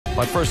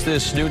But first,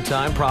 this noon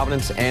time,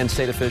 Providence and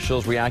state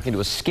officials reacting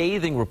to a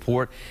scathing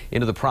report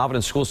into the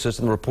Providence school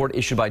system. The report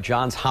issued by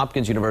Johns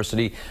Hopkins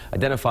University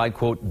identified,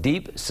 quote,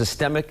 deep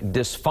systemic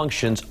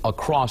dysfunctions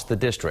across the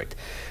district.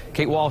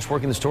 Kate Walsh,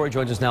 working the story,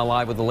 joins us now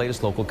live with the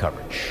latest local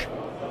coverage.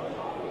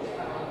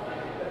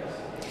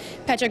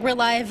 Patrick, we're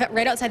live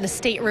right outside the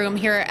state room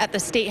here at the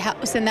State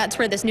House, and that's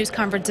where this news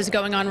conference is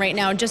going on right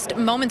now. Just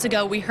moments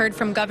ago, we heard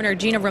from Governor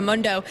Gina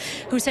Raimondo,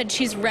 who said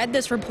she's read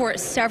this report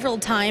several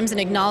times and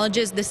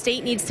acknowledges the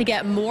state needs to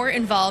get more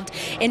involved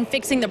in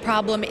fixing the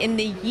problem in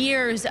the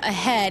years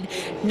ahead,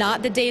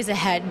 not the days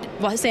ahead,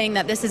 while saying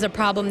that this is a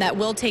problem that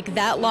will take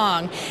that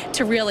long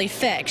to really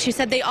fix. She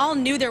said they all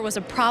knew there was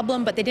a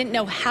problem, but they didn't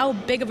know how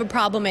big of a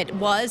problem it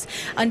was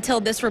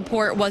until this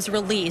report was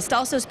released.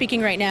 Also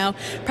speaking right now,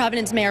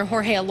 Providence Mayor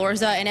Jorge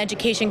Alorza and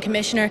Education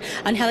Commissioner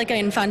Angelica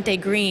Infante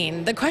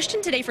Green. The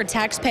question today for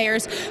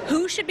taxpayers: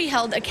 who should be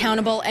held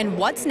accountable and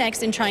what's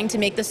next in trying to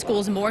make the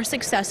schools more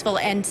successful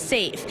and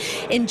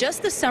safe? In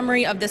just the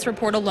summary of this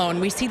report alone,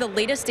 we see the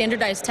latest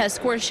standardized test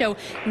scores show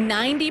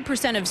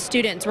 90% of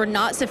students were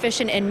not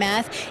sufficient in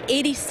math,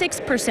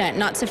 86%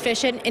 not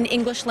sufficient in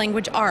English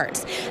language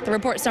arts. The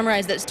report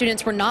summarized that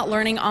students were not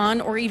learning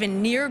on or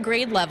even near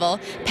grade level.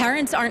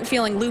 Parents aren't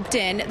feeling looped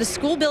in. The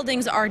school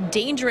buildings are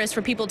dangerous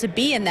for people to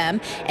be in them,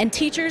 and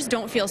teachers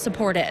don't feel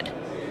supported.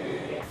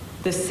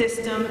 The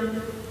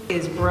system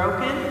is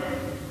broken,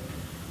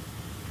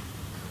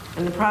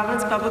 and the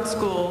Providence Public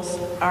Schools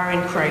are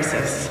in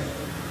crisis.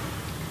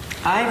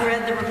 I've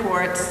read the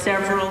report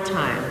several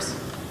times.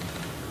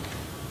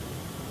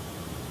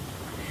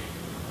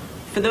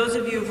 For those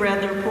of you who've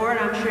read the report,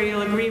 I'm sure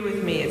you'll agree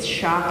with me. It's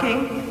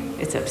shocking,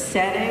 it's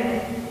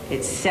upsetting,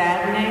 it's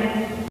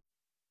saddening.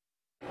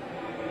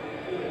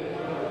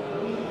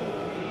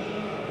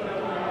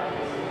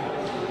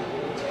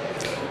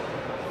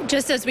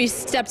 Just as we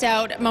stepped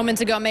out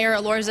moments ago, Mayor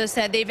Alorza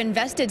said they've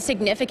invested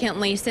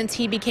significantly since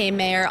he became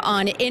mayor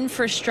on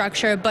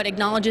infrastructure, but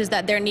acknowledges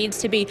that there needs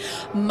to be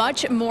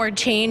much more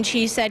change.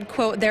 He said,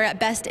 quote, they're at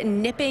best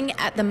nipping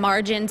at the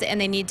margins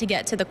and they need to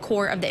get to the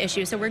core of the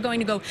issue. So we're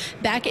going to go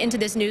back into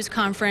this news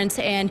conference.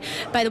 And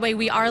by the way,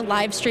 we are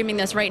live streaming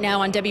this right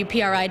now on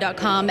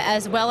WPRI.com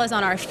as well as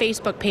on our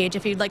Facebook page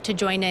if you'd like to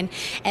join in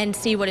and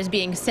see what is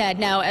being said.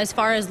 Now, as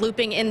far as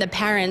looping in the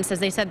parents, as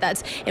they said,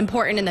 that's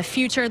important in the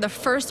future. The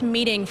first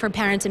meeting for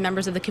parents and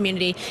members of the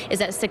community is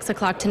at 6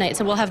 o'clock tonight.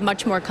 So we'll have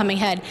much more coming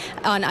ahead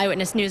on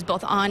Eyewitness News,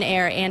 both on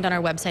air and on our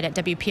website at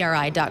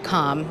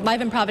WPRI.com. Live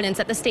in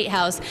Providence at the State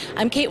House,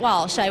 I'm Kate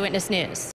Walsh, Eyewitness News.